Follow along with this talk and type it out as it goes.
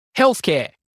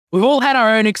Healthcare. We've all had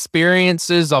our own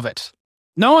experiences of it.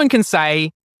 No one can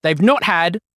say they've not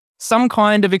had some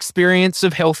kind of experience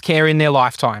of healthcare in their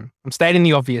lifetime. I'm stating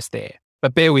the obvious there,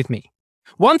 but bear with me.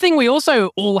 One thing we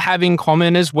also all have in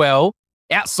common as well,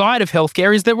 outside of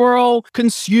healthcare, is that we're all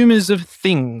consumers of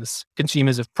things,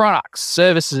 consumers of products,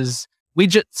 services,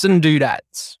 widgets and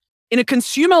doodads. In a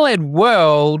consumer-led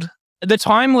world, the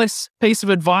timeless piece of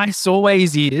advice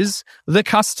always is, the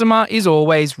customer is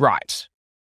always right.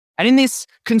 And in this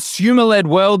consumer-led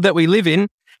world that we live in,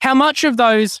 how much of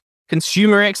those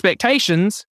consumer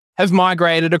expectations have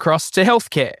migrated across to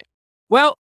healthcare?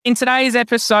 Well, in today's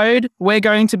episode, we're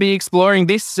going to be exploring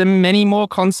this and many more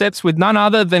concepts with none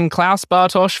other than Klaus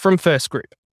Bartosch from First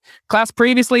Group. Klaus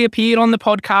previously appeared on the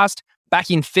podcast back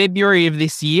in February of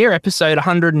this year, episode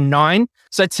 109.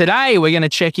 So today we're going to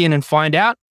check in and find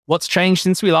out what's changed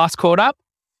since we last caught up,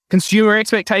 consumer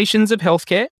expectations of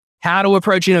healthcare, how to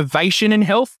approach innovation in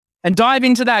health, and dive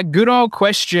into that good old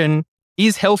question,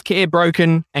 is healthcare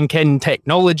broken and can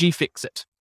technology fix it?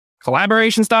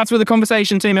 Collaboration starts with a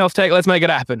conversation, Team Health Tech. Let's make it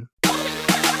happen.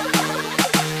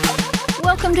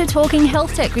 Welcome to Talking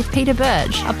Health Tech with Peter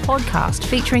Birch, a podcast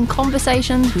featuring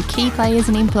conversations with key players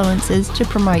and influencers to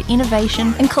promote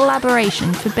innovation and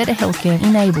collaboration for better healthcare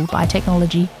enabled by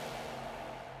technology.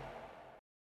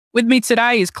 With me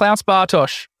today is Klaus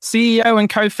Bartosch, CEO and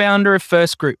co-founder of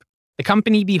First Group, the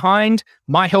company behind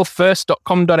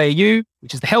myhealthfirst.com.au,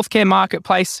 which is the healthcare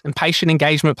marketplace and patient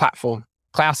engagement platform.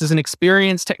 Klaus is an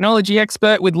experienced technology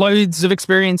expert with loads of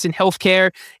experience in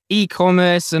healthcare,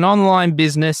 e-commerce, and online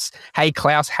business. Hey,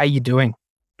 Klaus, how you doing?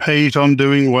 Pete, I'm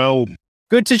doing well.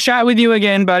 Good to chat with you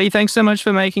again, buddy. Thanks so much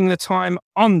for making the time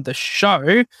on the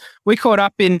show. We caught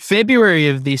up in February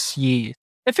of this year.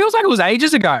 It feels like it was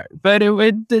ages ago, but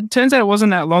it turns out it wasn't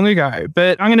that long ago.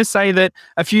 But I'm going to say that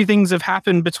a few things have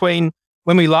happened between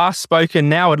when we last spoke and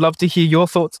now. I'd love to hear your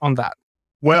thoughts on that.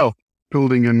 Well,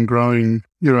 building and growing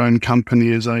your own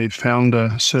company as a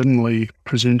founder certainly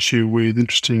presents you with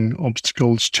interesting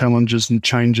obstacles, challenges, and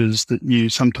changes that you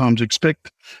sometimes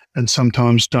expect and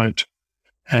sometimes don't.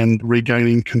 And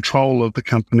regaining control of the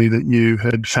company that you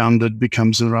had founded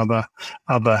becomes another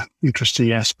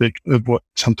interesting aspect of what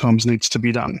sometimes needs to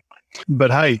be done.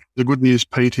 But hey, the good news,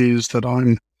 Pete, is that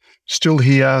I'm still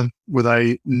here with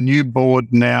a new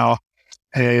board now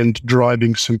and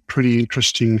driving some pretty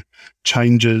interesting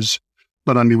changes,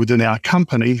 not only within our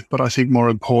company, but I think more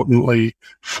importantly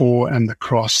for and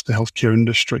across the healthcare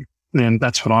industry. And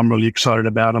that's what I'm really excited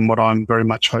about and what I'm very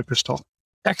much focused on.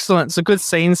 Excellent. It's a good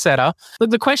scene setter.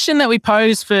 Look, the question that we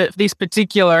pose for this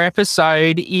particular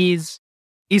episode is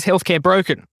healthcare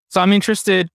broken? So I'm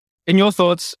interested in your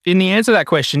thoughts in the answer to that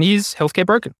question. Is healthcare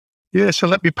broken? Yeah, so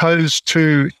let me pose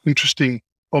two interesting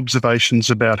observations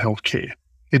about healthcare.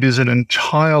 It is an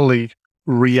entirely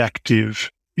reactive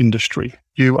industry.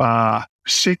 You are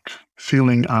sick,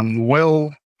 feeling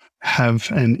unwell,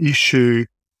 have an issue,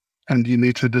 and you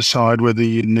need to decide whether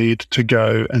you need to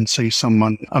go and see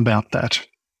someone about that.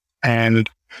 And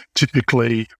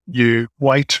typically you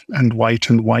wait and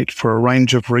wait and wait for a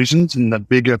range of reasons. And the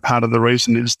bigger part of the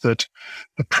reason is that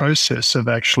the process of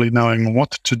actually knowing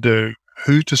what to do,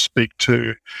 who to speak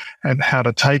to, and how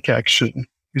to take action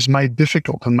is made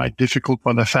difficult, and made difficult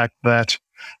by the fact that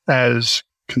as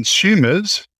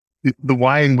consumers, the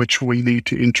way in which we need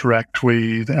to interact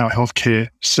with our healthcare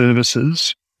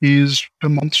services is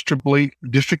demonstrably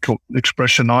difficult. The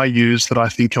expression I use that I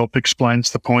think help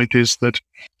explains the point is that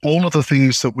all of the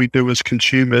things that we do as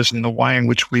consumers and the way in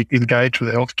which we engage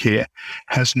with healthcare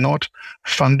has not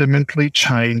fundamentally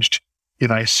changed in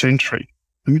a century.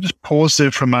 Let me just pause there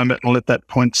for a moment and let that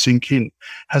point sink in.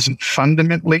 Hasn't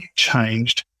fundamentally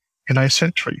changed in a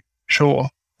century. Sure,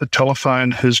 the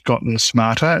telephone has gotten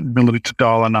smarter, ability to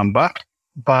dial a number,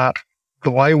 but the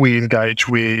way we engage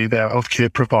with our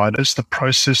healthcare providers, the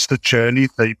process, the journey,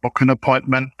 the book an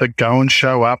appointment, the go and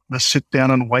show up, the sit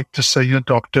down and wait to see your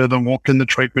doctor, the walk in the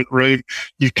treatment room,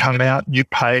 you come out, you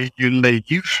pay, you leave.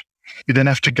 You then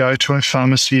have to go to a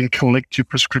pharmacy and collect your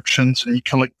prescriptions, and you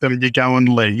collect them, you go and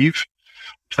leave.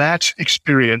 That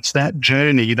experience, that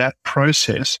journey, that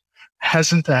process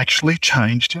hasn't actually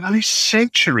changed in a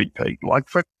century, Pete. Like,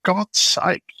 for God's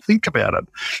sake, think about it.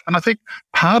 And I think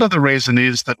part of the reason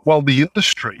is that while the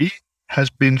industry has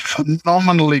been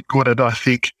phenomenally good at, I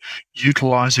think,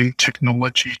 utilizing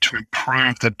technology to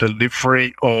improve the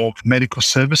delivery of medical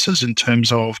services in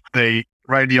terms of the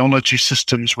radiology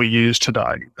systems we use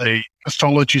today, the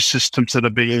pathology systems that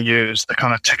are being used, the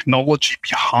kind of technology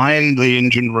behind the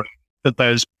engine room that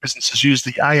those businesses use,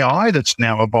 the AI that's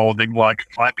now evolving, like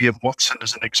IBM Watson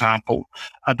as an example,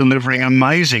 are delivering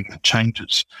amazing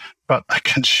changes. But the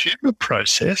consumer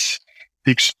process,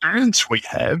 the experience we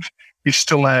have, is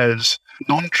still as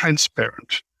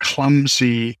non-transparent,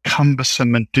 clumsy,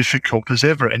 cumbersome and difficult as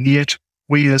ever. And yet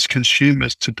we as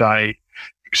consumers today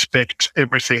expect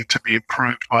everything to be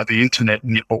improved by the internet,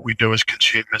 and yet what we do as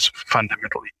consumers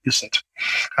fundamentally isn't.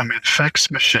 I mean, fax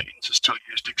machines are still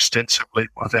used extensively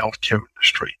by the healthcare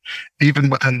industry. Even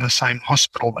within the same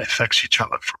hospital, they fax each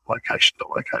other from location to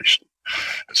location.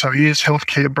 So is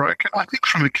healthcare broken? I think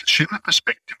from a consumer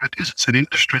perspective, it is. It's an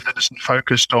industry that isn't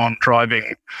focused on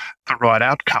driving the right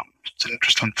outcome. It's an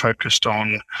industry focused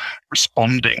on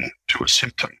responding to a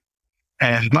symptom.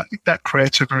 And I think that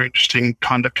creates a very interesting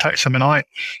kind of case. I mean,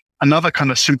 another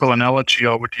kind of simple analogy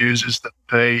I would use is that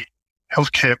the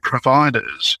healthcare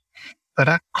providers, they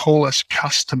don't call us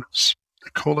customers,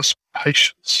 they call us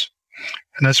patients.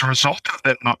 And as a result of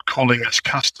them not calling us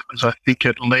customers, I think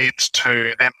it leads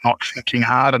to them not thinking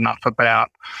hard enough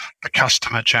about the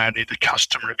customer journey, the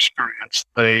customer experience,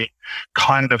 the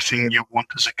kind of thing you want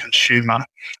as a consumer, and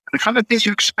the kind of thing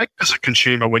you expect as a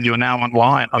consumer when you're now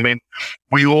online. I mean,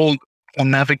 we all will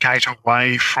navigate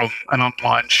away from an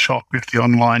online shop if the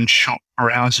online shop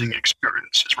browsing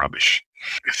experience is rubbish,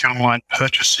 if the online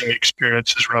purchasing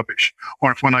experience is rubbish,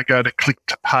 or if when I go to click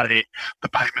to pay, the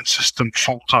payment system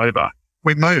falls over.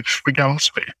 We move, we go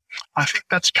elsewhere. I think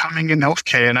that's coming in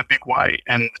healthcare in a big way,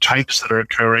 and the changes that are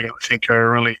occurring, I think, are a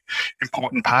really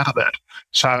important part of that.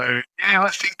 So, yeah, I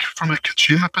think from a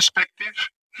consumer perspective,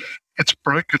 it's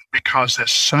broken because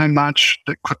there's so much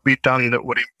that could be done that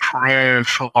would improve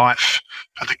life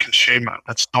for the consumer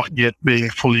that's not yet being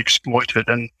fully exploited.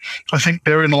 And I think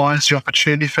therein lies the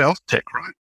opportunity for health tech,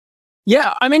 right?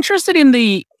 Yeah, I'm interested in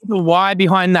the why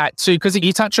behind that too, because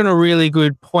you touch on a really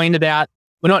good point about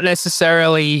we're not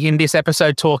necessarily in this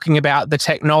episode talking about the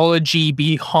technology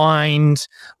behind,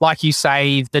 like you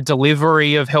say, the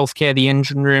delivery of healthcare, the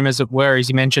engine room, as it were, as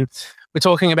you mentioned. We're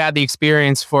talking about the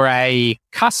experience for a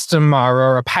customer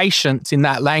or a patient in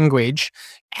that language.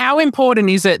 How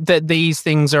important is it that these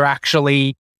things are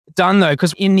actually done, though?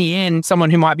 Because in the end,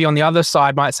 someone who might be on the other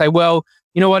side might say, well,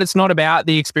 you know what, it's not about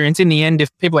the experience. In the end,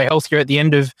 if people are healthier at the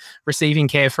end of receiving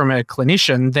care from a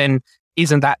clinician, then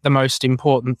isn't that the most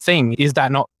important thing? Is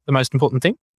that not the most important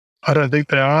thing? I don't think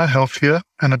they are healthier,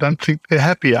 and I don't think they're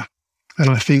happier. And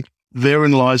I think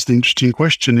therein lies the interesting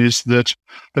question, is that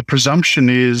the presumption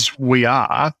is we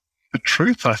are. The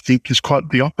truth, I think, is quite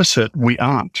the opposite. We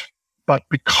aren't. But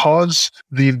because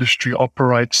the industry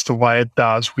operates the way it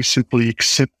does, we simply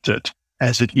accept it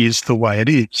as it is the way it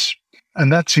is.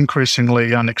 And that's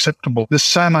increasingly unacceptable. There's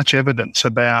so much evidence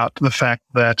about the fact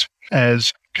that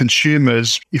as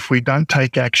consumers, if we don't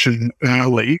take action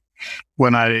early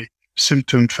when a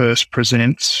symptom first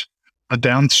presents, the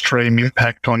downstream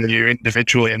impact on you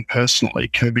individually and personally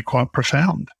can be quite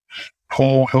profound.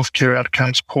 Poor healthcare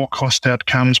outcomes, poor cost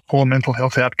outcomes, poor mental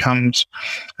health outcomes.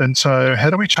 And so how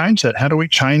do we change that? How do we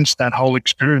change that whole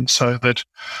experience so that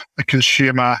the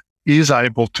consumer is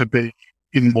able to be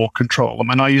in more control? I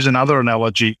mean, I use another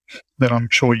analogy that I'm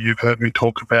sure you've heard me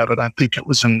talk about. I don't think it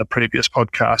was in the previous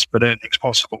podcast, but anything's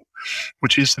possible,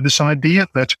 which is this idea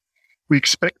that we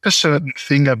expect a certain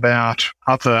thing about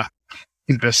other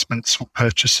investments or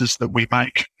purchases that we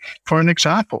make. For an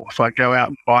example, if I go out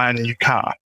and buy a new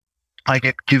car, I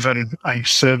get given a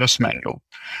service manual.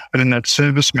 And in that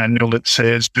service manual, it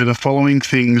says, do the following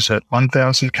things at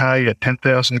 1,000K, at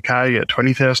 10,000K, at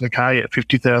 20,000K, at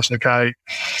 50,000K.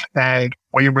 And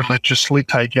we religiously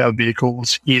take our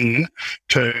vehicles in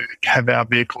to have our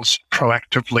vehicles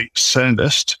proactively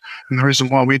serviced. And the reason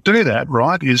why we do that,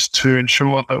 right, is to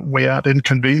ensure that we aren't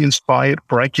inconvenienced by it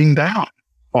breaking down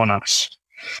on us.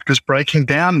 Because breaking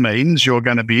down means you're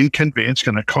going to be inconvenienced,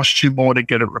 going to cost you more to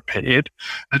get it repaired.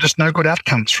 There's just no good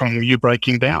outcomes from you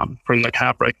breaking down, from the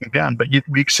car breaking down. But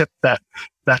we accept that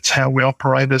that's how we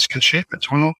operate as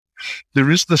consumers. Well, there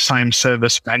is the same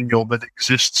service manual that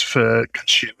exists for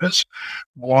consumers.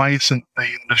 Why isn't the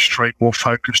industry more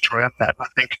focused around that? I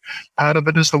think part of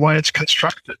it is the way it's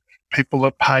constructed. People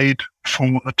are paid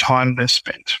for the time they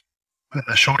spent. And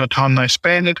the shorter time they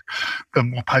spend, the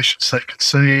more patients they can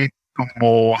see, the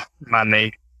more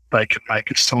money they can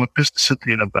make. It's still a business at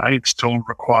the end of the day. It's still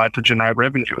required to generate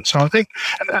revenue. And so I think,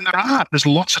 and there's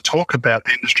lots of talk about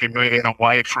the industry moving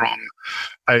away from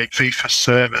a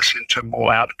fee-for-service into a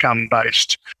more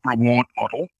outcome-based reward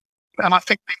model. And I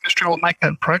think the industry will make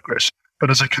that progress. But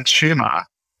as a consumer,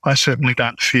 I certainly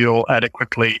don't feel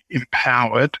adequately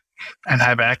empowered and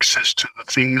have access to the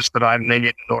things that I need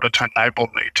in order to enable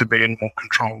me to be in more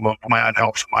control of my own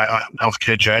health, my own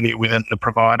healthcare journey within the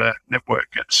provider network.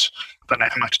 I don't know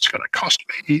how much it's going to cost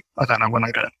me. I don't know when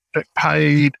I'm going to get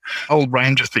paid. A whole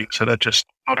range of things that are just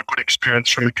not a good experience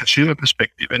from a consumer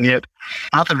perspective. And yet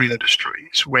other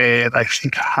industries where they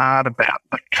think hard about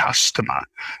the customer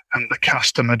and the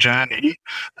customer journey,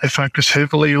 they focus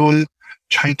heavily on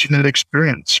changing that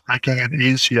experience, making it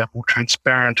easier, more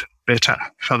transparent, better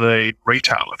for the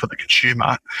retailer, for the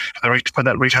consumer, for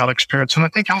that retail experience. And I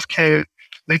think healthcare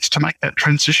needs to make that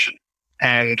transition.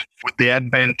 And with the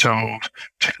advent of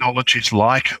technologies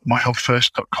like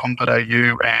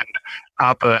myhealthfirst.com.au and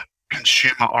other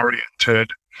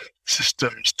consumer-oriented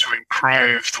systems to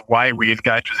improve the way we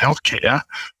engage with healthcare,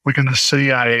 we're going to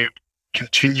see a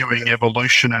continuing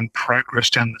evolution and progress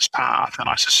down this path. And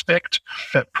I suspect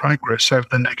that progress over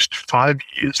the next 5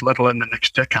 years, let alone the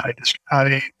next decade, is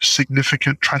a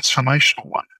significant transformational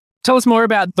one. Tell us more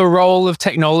about the role of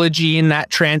technology in that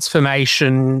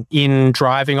transformation in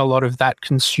driving a lot of that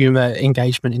consumer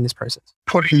engagement in this process.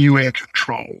 Putting you in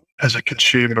control as a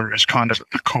consumer is kind of at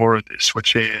the core of this,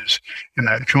 which is,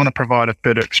 if you want to provide a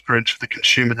better experience for the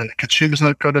consumer, then the consumer's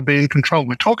not got to be in control.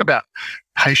 We talk about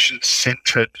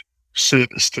patient-centered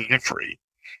service delivery,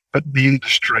 but the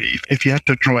industry, if you had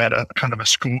to draw out a kind of a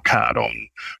scorecard on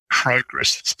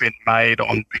progress that's been made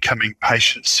on becoming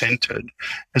patient-centered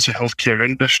as a healthcare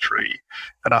industry,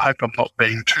 and I hope I'm not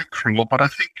being too cruel, but I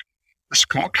think the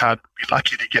scorecard would be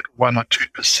lucky to get 1 or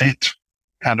 2%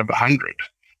 out of 100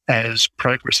 as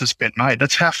progress has been made.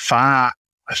 That's how far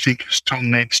I think still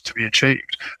needs to be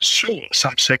achieved. Sure,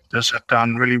 some sectors have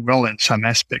done really well in some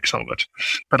aspects of it,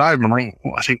 but overall,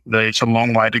 I think there's a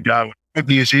long way to go. The good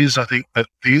news is, I think that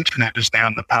the internet is now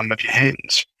in the palm of your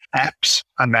hands. Apps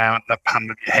are now in the palm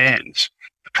of your hands.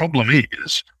 The problem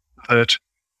is that,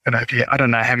 I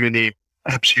don't know how many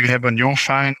apps you have on your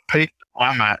phone, Pete.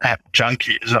 I'm an app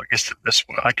junkie, is I guess the best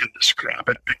way I can describe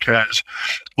it, because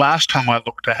last time I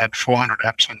looked, I had 400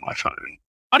 apps on my phone.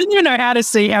 I didn't even know how to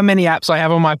see how many apps I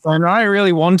have on my phone. I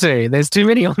really want to. There's too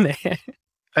many on there.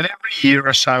 And every year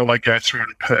or so, I go through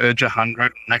and purge 100.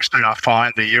 And next thing I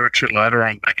find, a year or two later,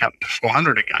 I'm back up to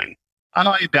 400 again. I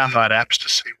know you download apps to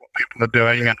see what people are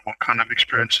doing and what kind of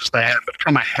experiences they have. But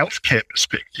from a healthcare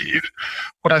perspective,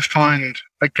 what I find,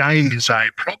 again, is a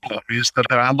problem is that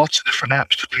there are lots of different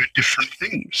apps to do different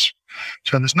things.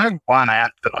 So there's no one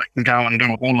app that I can go and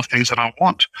do all the things that I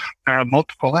want. There are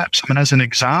multiple apps. I mean, as an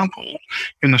example,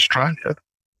 in Australia,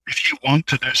 if you want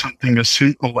to do something as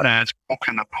simple as book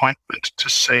an appointment to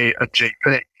see a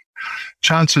GP,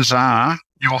 chances are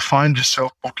you'll find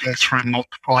yourself booking through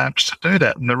multiple apps to do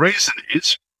that. And the reason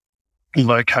is,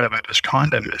 although COVID has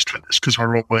kind of messed with this because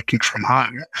we're all working from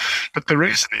home, but the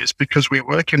reason is because we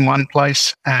work in one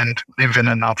place and live in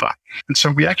another. And so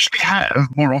we actually have,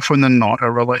 more often than not, a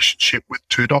relationship with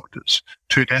 2 doctors,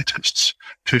 2 dentists,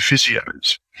 2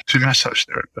 physios, 2 massage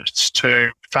therapists, 2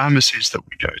 pharmacies that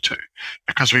we go to,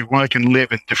 because we work and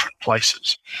live in different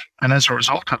places. And as a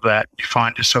result of that, you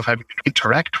find yourself having to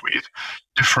interact with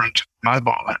different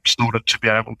mobile apps in order to be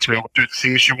able to do the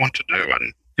things you want to do.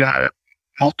 And,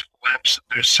 multiple apps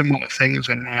that do similar things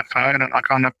in our phone, and I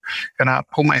kind of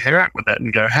pull my hair out with that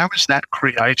and go, how is that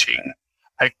creating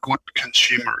a good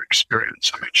consumer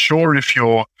experience? I mean, sure, if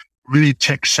you're really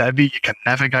tech savvy, you can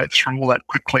navigate through all that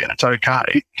quickly and it's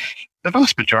okay. The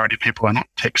vast majority of people are not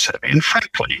tech savvy. And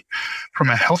frankly, from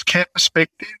a healthcare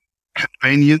perspective,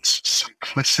 convenience,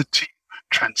 simplicity,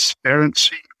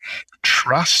 transparency,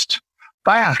 trust,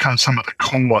 they are kind of some of the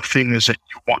core things that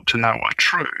you want to know are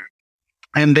true.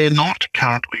 And they're not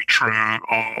currently true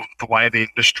of the way the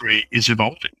industry is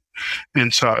evolving.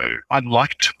 And so I'd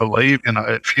like to believe in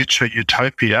a future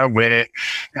utopia where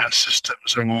our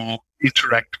systems will all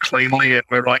interact cleanly and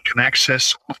where I can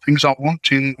access all the things I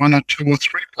want in 1 or 2 or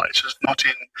 3 places, not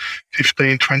in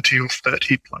 15, 20 or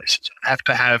 30 places. I have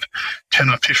to have 10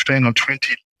 or 15 or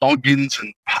 20 logins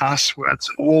and passwords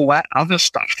and all that other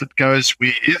stuff that goes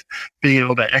with being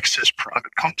able to access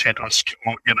private content on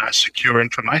secure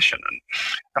information. And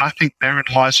I think therein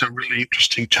lies a really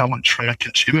interesting challenge from a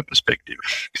consumer perspective.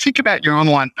 You think about your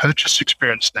online purchase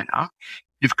experience now,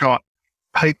 you've got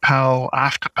PayPal,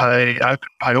 Afterpay,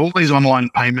 OpenPay, all these online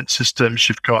payment systems.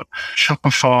 You've got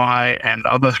Shopify and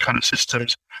other kind of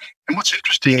systems. And what's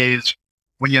interesting is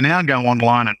when you now go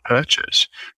online and purchase,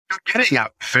 you're getting a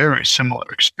very similar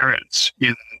experience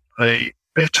in the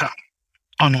better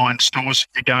online stores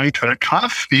that you're going to. And it kind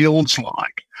of feels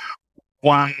like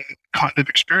one kind of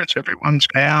experience. Everyone's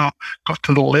now got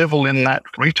to the level in that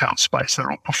retail space.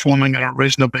 They're all performing at a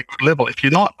reasonably good level. If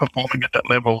you're not performing at that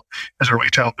level as a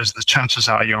retail business, chances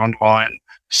are your online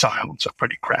sales are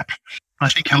pretty crap. I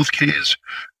think healthcare is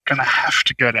going to have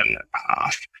to go down that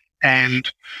path.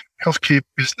 And healthcare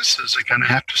businesses are going to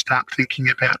have to start thinking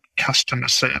about customer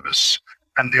service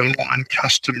and the online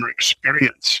customer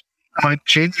experience. And I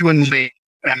genuinely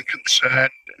am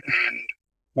concerned and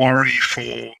worry for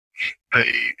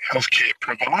the healthcare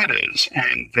providers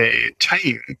and their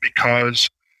team because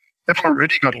they've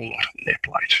already got a lot on their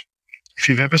plate. If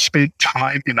you've ever spent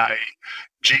time in a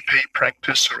GP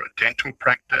practice or a dental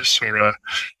practice or a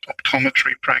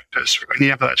optometry practice or any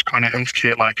of those kind of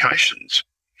healthcare locations,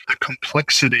 the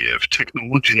complexity of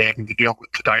technology they're having to deal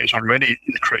with today has already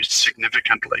increased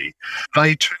significantly.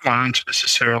 They too aren't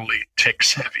necessarily tech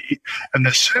savvy, and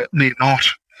they're certainly not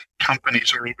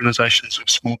companies or organisations or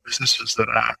small businesses that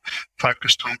are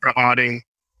focused on providing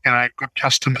good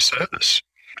customer service,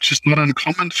 which is not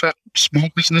uncommon for small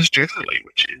business generally,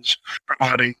 which is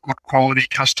providing good quality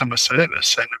customer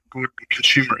service and a good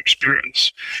consumer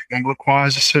experience and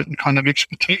requires a certain kind of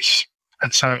expertise.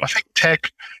 And so I think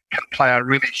tech can play a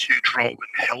really huge role in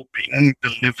helping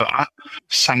deliver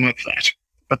some of that.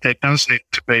 But there does need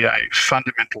to be a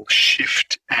fundamental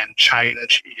shift and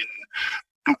change in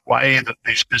the way that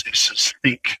these businesses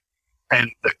think and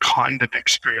the kind of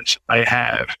experience that they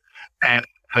have and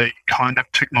the kind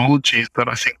of technologies that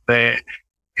I think they're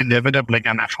inevitably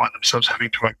going to find themselves having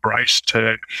to embrace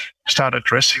to start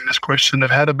addressing this question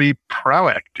of how to be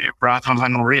proactive rather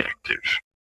than reactive.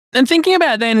 And thinking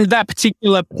about then that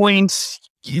particular point,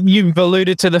 you've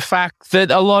alluded to the fact that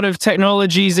a lot of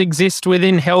technologies exist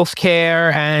within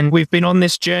healthcare, and we've been on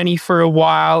this journey for a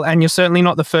while, and you're certainly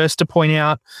not the first to point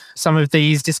out some of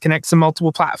these disconnects on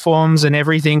multiple platforms and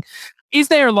everything. Is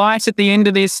there a light at the end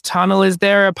of this tunnel? Is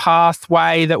there a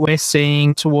pathway that we're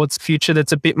seeing towards the future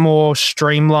that's a bit more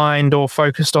streamlined or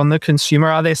focused on the consumer?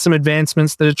 Are there some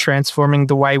advancements that are transforming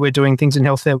the way we're doing things in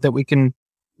healthcare that we can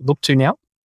look to now?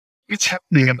 It's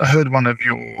happening, and I heard one of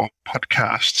your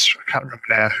podcasts. I can't remember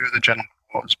now who the gentleman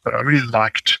was, but I really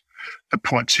liked the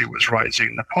points he was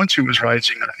raising. The points he was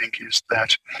raising, I think, is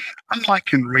that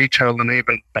unlike in retail and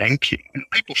even banking, and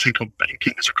people think of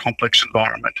banking as a complex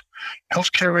environment,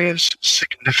 healthcare is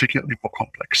significantly more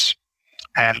complex.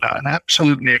 And I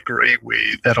absolutely agree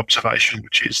with that observation,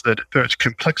 which is that there's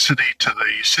complexity to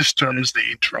the systems, the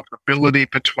interoperability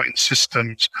between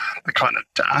systems, the kind of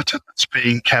data that's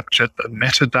being captured, the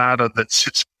metadata that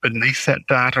sits beneath that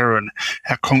data and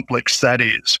how complex that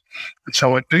is. And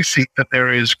so I do think that there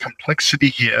is complexity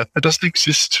here that doesn't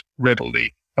exist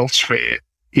readily elsewhere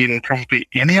in probably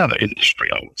any other industry,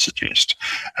 I would suggest.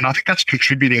 And I think that's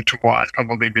contributing to why it's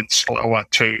probably been slower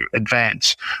to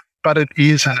advance. But it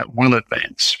is and it will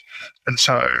advance. And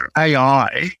so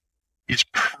AI is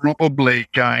probably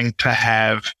going to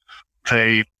have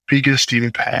the biggest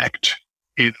impact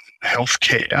in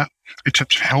healthcare in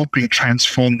terms of helping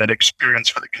transform that experience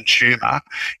for the consumer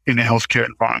in a healthcare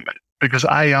environment, because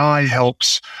AI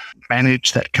helps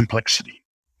manage that complexity.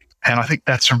 And I think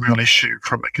that's a real issue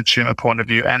from a consumer point of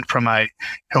view and from a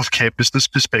healthcare business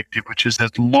perspective, which is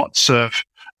there's lots of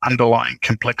underlying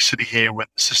complexity here with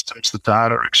the systems, the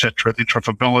data, et cetera, the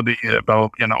interoperability,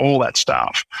 all that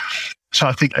stuff. So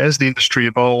I think as the industry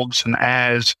evolves and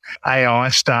as AI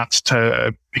starts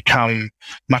to become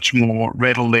much more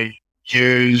readily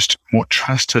used, more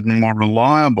trusted and more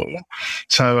reliable.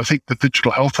 So I think the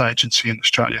Digital Health Agency in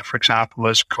Australia, for example,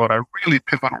 has got a really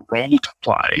pivotal role to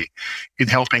play in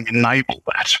helping enable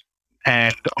that.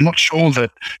 And I'm not sure that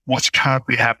what's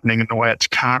currently happening and the way it's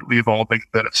currently evolving,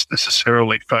 that it's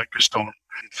necessarily focused on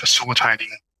facilitating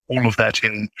all of that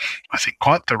in, I think,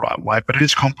 quite the right way, but it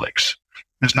is complex.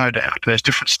 There's no doubt. There's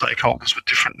different stakeholders with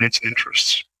different needs and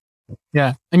interests.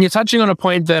 Yeah. And you're touching on a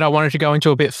point that I wanted to go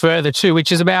into a bit further too, which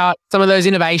is about some of those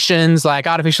innovations like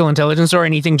artificial intelligence or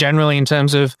anything generally in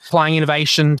terms of applying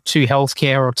innovation to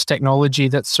healthcare or to technology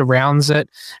that surrounds it.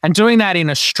 And doing that in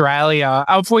Australia,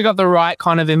 have we got the right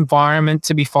kind of environment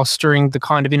to be fostering the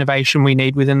kind of innovation we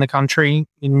need within the country,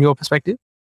 in your perspective?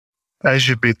 As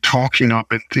you've been talking, I've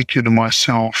been thinking to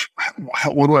myself,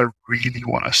 what do I really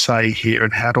want to say here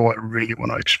and how do I really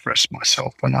want to express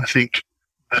myself? And I think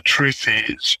the truth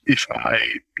is, if I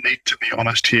need to be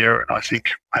honest here, and I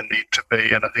think I need to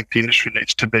be, and I think the industry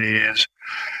needs to be, is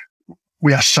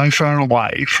we are so far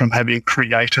away from having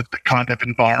created the kind of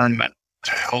environment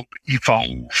to help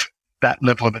evolve that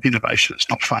level of innovation. It's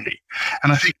not funny.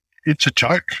 And I think it's a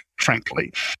joke,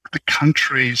 frankly. The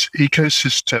country's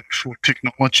ecosystem for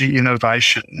technology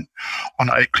innovation on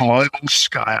a global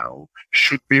scale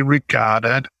should be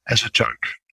regarded as a joke,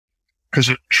 because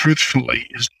it truthfully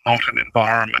is not an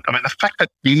environment. I mean, the fact that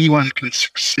anyone can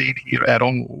succeed here at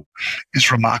all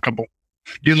is remarkable.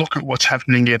 You look at what's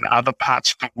happening in other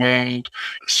parts of the world,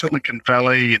 Silicon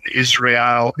Valley, in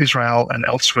Israel and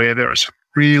elsewhere, there are some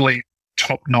really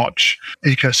top-notch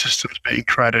ecosystems being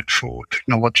created for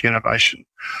technology innovation,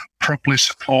 properly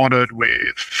supported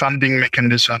with funding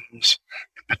mechanisms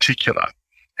in particular.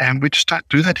 And we just don't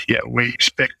do that here. We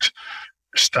expect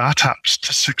startups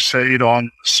to succeed on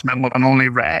the smell of an only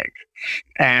rag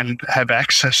and have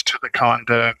access to the kind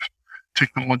of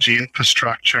technology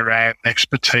infrastructure and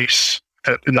expertise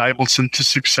that enables them to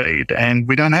succeed. And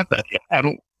we don't have that yet at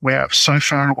all. We're so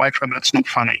far away from it, it's not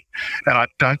funny. And I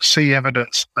don't see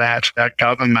evidence that our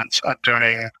governments are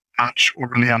doing much or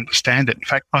really understand it. In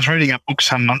fact, I was reading a book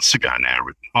some months ago now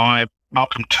written by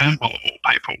Malcolm Turnbull, of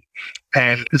all people.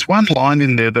 And there's one line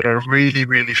in there that I really,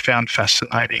 really found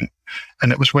fascinating.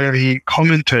 And it was where he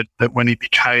commented that when he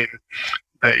became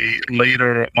the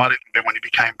leader, it might even be when he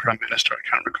became Prime Minister, I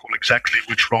can't recall exactly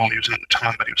which role he was in at the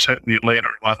time, but he was certainly a leader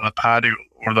of either the party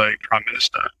or the Prime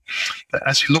Minister. That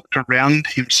as he looked around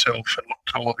himself and looked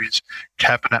at all of his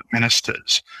cabinet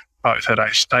ministers, both at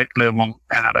a state level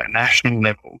and at a national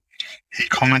level, he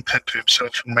commented to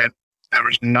himself and went, there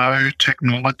is no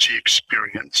technology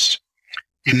experience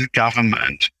in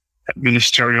government at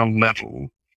ministerial level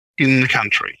in the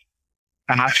country.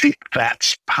 And I think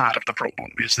that's part of the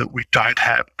problem, is that we don't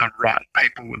have the right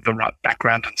people with the right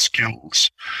background and skills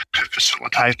to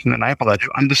facilitate and enable that,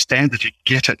 who understand that you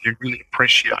get it, you really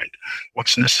appreciate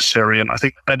what's necessary. And I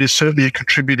think that is certainly a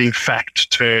contributing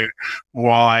fact to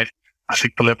why I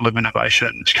think the level of innovation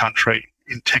in this country,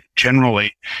 in tech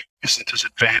generally, isn't as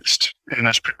advanced and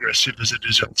as progressive as it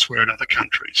is elsewhere in other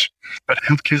countries. But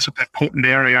healthcare is an important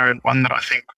area, and one that I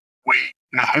think we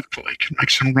hopefully can make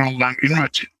some real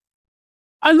inroads in.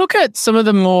 I look at some of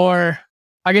the more,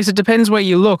 I guess it depends where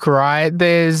you look, right?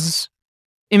 There's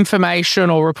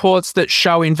information or reports that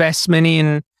show investment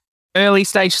in early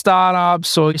stage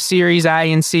startups or Series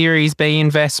A and Series B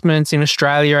investments in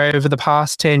Australia over the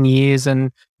past 10 years,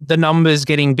 and the numbers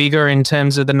getting bigger in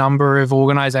terms of the number of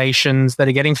organizations that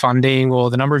are getting funding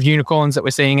or the number of unicorns that we're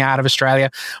seeing out of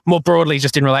Australia, more broadly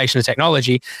just in relation to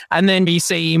technology. And then you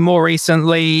see more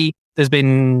recently, there's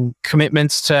been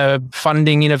commitments to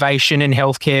funding innovation in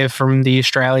healthcare from the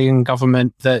Australian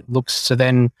government that looks to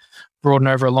then broaden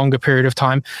over a longer period of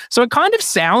time. So it kind of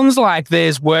sounds like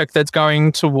there's work that's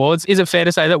going towards. Is it fair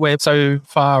to say that we're so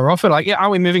far off it? Like, yeah,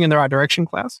 aren't we moving in the right direction,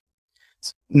 Klaus?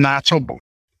 Nah, it's all bullshit,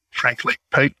 frankly.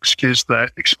 Pete, excuse the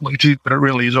expletive, but it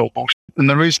really is all bullshit. And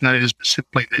the reason that is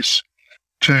simply this: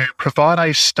 to provide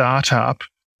a startup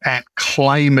and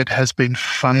claim it has been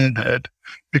funded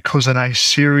because in a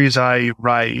Series A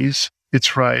raise,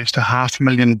 it's raised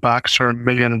 $500,000 or $1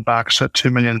 million or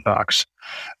 $2 million,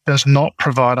 does not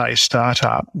provide a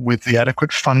startup with the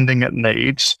adequate funding it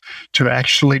needs to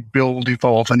actually build,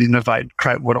 evolve, and innovate,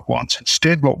 create what it wants.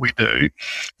 Instead, what we do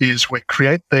is we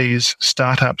create these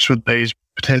startups with these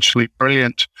potentially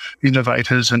brilliant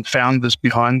innovators and founders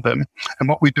behind them. And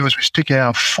what we do is we stick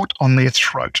our foot on their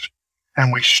throat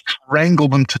and we strangle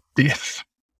them to death,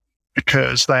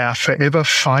 because they are forever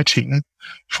fighting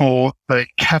for the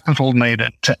capital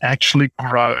needed to actually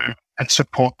grow and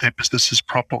support their businesses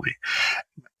properly.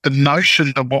 The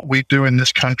notion that what we do in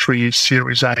this country is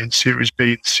Series A and Series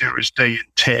B and Series D in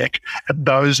tech, at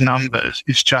those numbers,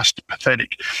 is just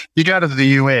pathetic. You go to the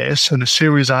US and a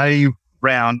Series A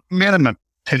round, minimum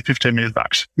 $10-15 million,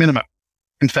 minimum.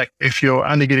 In fact, if you're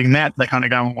only getting that, they kind of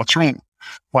go, well, what's wrong?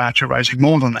 Why aren't you raising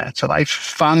more than that? So they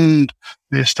fund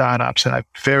their startups in a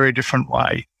very different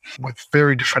way, with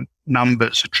very different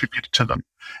numbers attributed to them.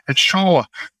 And sure,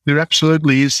 there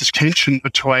absolutely is this tension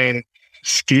between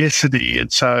scarcity,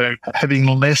 and so having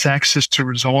less access to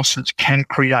resources can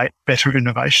create better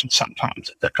innovation sometimes.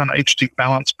 That kind of interesting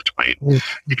balance between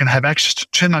you can have access to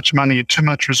too much money and too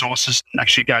much resources and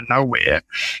actually go nowhere,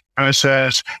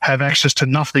 versus have access to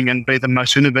nothing and be the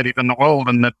most innovative in the world.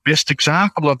 And the best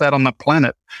example of that on the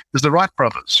planet is the Wright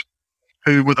brothers,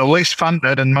 who were the least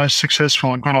funded and most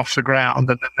successful and got off the ground. And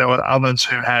then there were others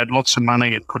who had lots of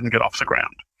money and couldn't get off the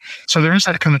ground. So there is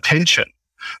that kind of tension.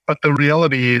 But the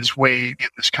reality is we in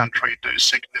this country do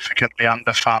significantly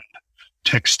underfund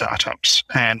tech startups,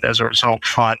 and as a result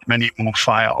find many more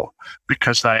fail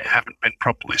because they haven't been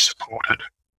properly supported.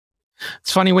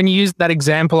 It's funny, when you used that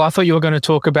example, I thought you were going to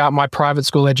talk about my private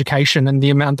school education and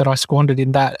the amount that I squandered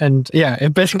in that. And yeah,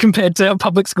 better compared to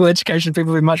public school education,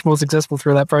 people are much more successful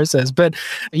through that process. But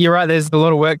you're right, there's a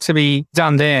lot of work to be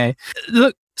done there.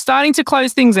 Look, starting to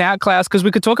close things out, Klaus, because we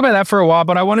could talk about that for a while,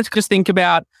 but I wanted to just think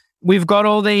about, we've got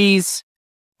all these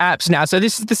apps now. So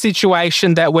this is the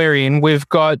situation that we're in. We've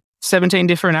got 17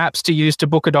 different apps to use to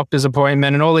book a doctor's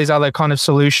appointment and all these other kind of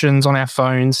solutions on our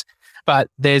phones. But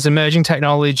there's emerging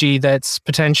technology that's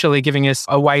potentially giving us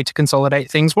a way to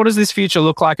consolidate things. What does this future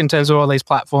look like in terms of all these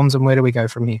platforms, and where do we go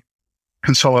from here?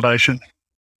 Consolidation.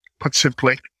 Put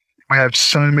simply, we have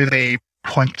so many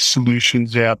point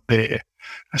solutions out there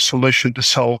a solution to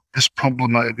solve this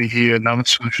problem over here, another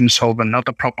solution to solve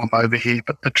another problem over here.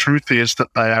 But the truth is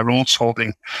that they are all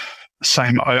solving the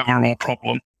same overall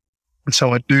problem. And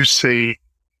so I do see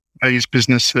these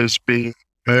businesses being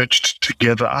merged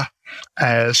together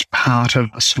as part of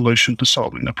a solution to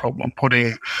solving the problem,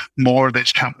 putting more of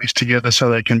these companies together so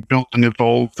they can build and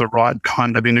evolve the right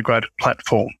kind of integrated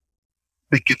platform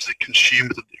that gives the consumer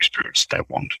the experience they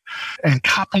want. And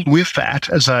coupled with that,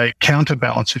 as a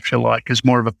counterbalance, if you like, is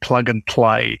more of a plug and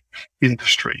play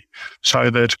industry, so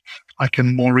that I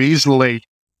can more easily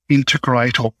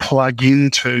integrate or plug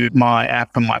into my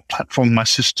app and my platform, my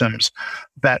systems,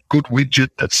 that good widget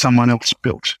that someone else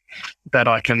built that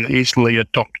I can easily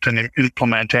adopt and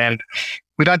implement. And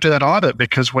we don't do that either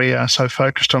because we are so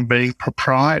focused on being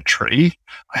proprietary.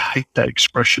 I hate that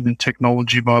expression in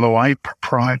technology, by the way,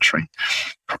 proprietary.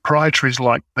 Proprietary is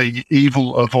like the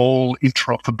evil of all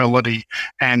interoperability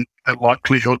and the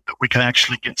likelihood that we can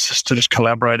actually get systems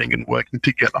collaborating and working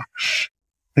together.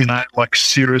 Like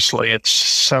seriously, it's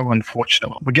so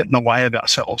unfortunate. We get in the way of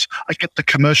ourselves. I get the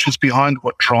commercials behind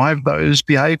what drive those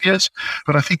behaviours,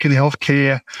 but I think in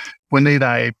healthcare, we need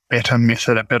a better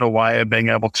method, a better way of being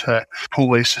able to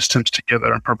pull these systems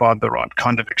together and provide the right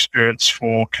kind of experience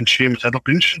for consumers. It'll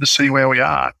be interesting to see where we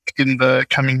are in the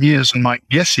coming years, and my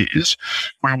guess is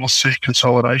where we'll see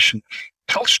consolidation.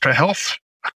 Telstra Health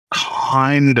are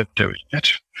kind of doing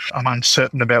it. I'm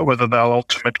uncertain about whether they'll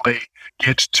ultimately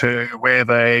get to where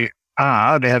they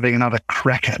are. They're having another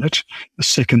crack at it, the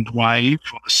second wave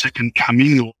or the second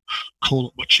coming, or call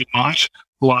it what you might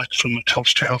like from a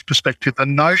Telstra Health perspective. The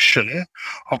notion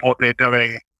of what they're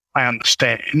doing, I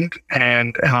understand,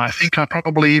 and I think I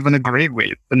probably even agree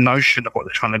with the notion of what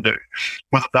they're trying to do.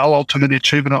 Whether they'll ultimately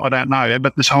achieve it or not, I don't know.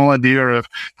 But this whole idea of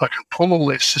I can pull all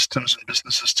their systems and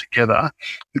businesses together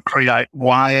and create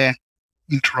one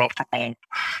interoperable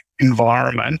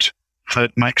environment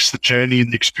that makes the journey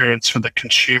and the experience for the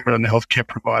consumer and the healthcare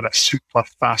provider simpler,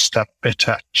 faster,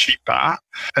 better, cheaper,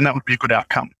 and that would be a good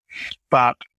outcome.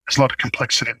 But there's a lot of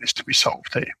complexity that needs to be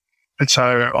solved there. And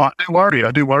so I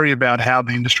do worry about how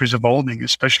the industry is evolving,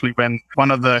 especially when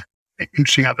one of the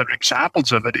interesting other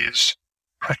examples of it is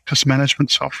practice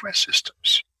management software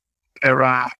systems. There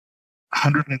are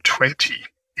 120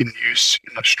 in use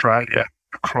in Australia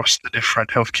across the different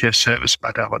healthcare service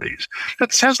modalities.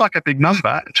 That sounds like a big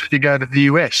number until you go to the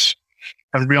US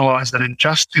and realize that in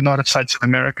just the United States of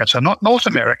America, so not North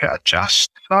America,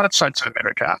 just the United States of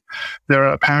America, there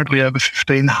are apparently over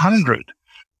 1,500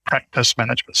 practice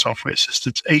management software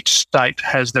systems. Each state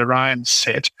has their own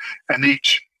set and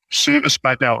each service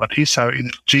modality. So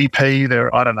in GP,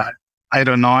 there are, 8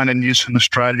 or 9 in use in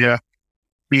Australia.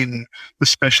 In the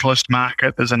specialist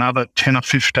market, there's another 10 or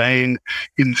 15.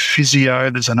 In physio,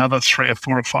 there's another 3 or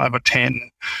 4 or 5 or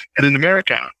 10. And in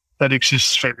America, that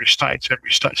exists for every state. So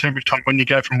every time when you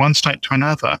go from one state to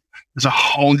another, there's a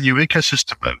whole new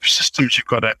ecosystem of systems you've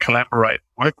got to collaborate,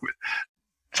 work with.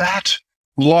 That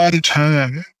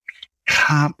long-term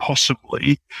can't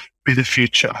possibly be the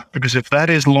future, because if that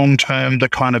is long-term the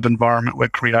kind of environment we're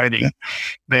creating,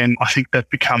 then I think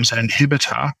that becomes an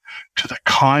inhibitor to the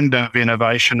kind of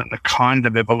innovation and the kind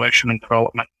of evolution and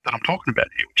development that I'm talking about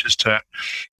here, which is to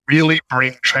really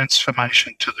bring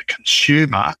transformation to the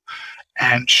consumer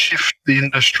and shift the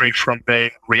industry from being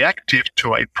reactive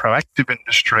to a proactive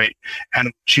industry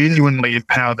and genuinely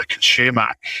empower the consumer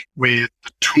with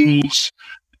the tools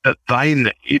that they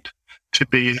need to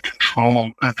be in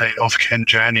control of their healthcare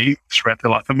journey throughout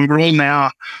their life. And we were all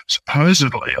now,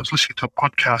 supposedly, I was listening to a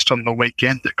podcast on the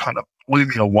weekend that kind of blew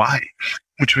me away,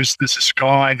 which was there's this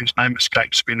guy whose name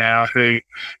escapes me now who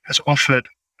has offered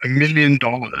 $1 million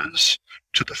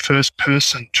to the first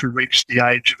person to reach the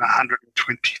age of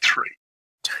 123.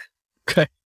 Okay.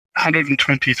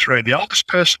 123. The oldest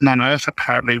person on earth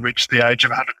apparently reached the age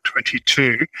of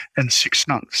 122 and 6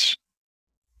 months,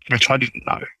 which I didn't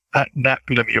know. That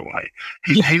blew me away.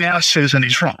 He now says, and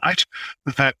he's right,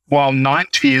 that while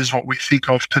 90 is what we think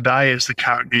of today as the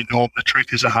current new norm, the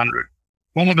truth is 100.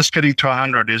 All of us getting to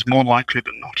 100 is more likely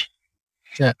than not.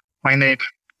 Yeah. We need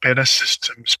better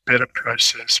systems, better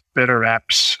process, better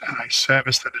apps, and a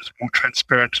service that is more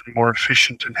transparent and more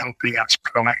efficient in helping us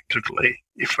proactively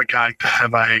if we're going to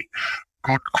have a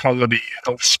good quality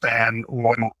health span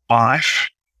or life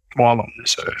while on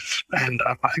this earth. And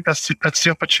I think that's the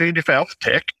opportunity for health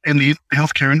tech. And the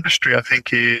healthcare industry, I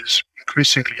think, is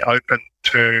increasingly open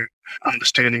to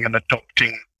understanding and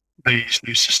adopting these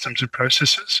new systems and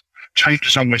processes. Change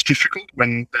is always difficult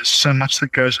when there's so much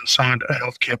that goes inside a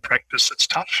healthcare practice that's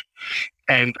tough,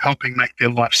 and helping make their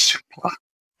life simpler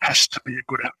has to be a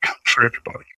good outcome for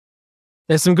everybody.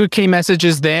 There's some good key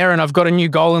messages there, and I've got a new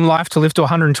goal in life to live to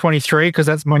 123 because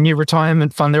that's my new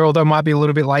retirement fund there, although it might be a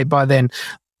little bit late by then.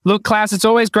 Look, Klaus, it's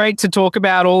always great to talk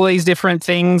about all these different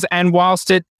things, and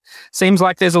whilst it seems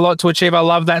like there's a lot to achieve, I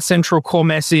love that central core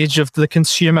message of the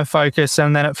consumer focus,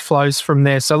 and then it flows from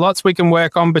there. So lots we can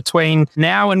work on between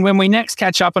now and when we next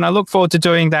catch up, and I look forward to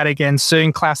doing that again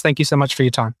soon. Klaus, thank you so much for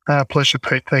your time. Pleasure,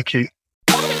 Pete. Thank you.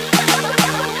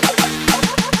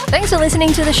 Thanks for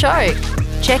listening to the show.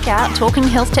 Check out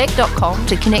talkinghealthtech.com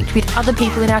to connect with other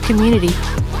people in our community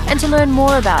and to learn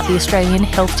more about the Australian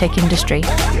health tech industry.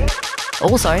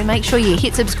 Also, make sure you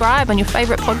hit subscribe on your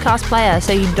favourite podcast player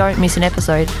so you don't miss an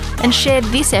episode, and share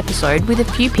this episode with a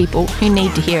few people who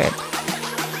need to hear it.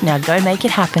 Now go make it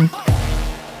happen.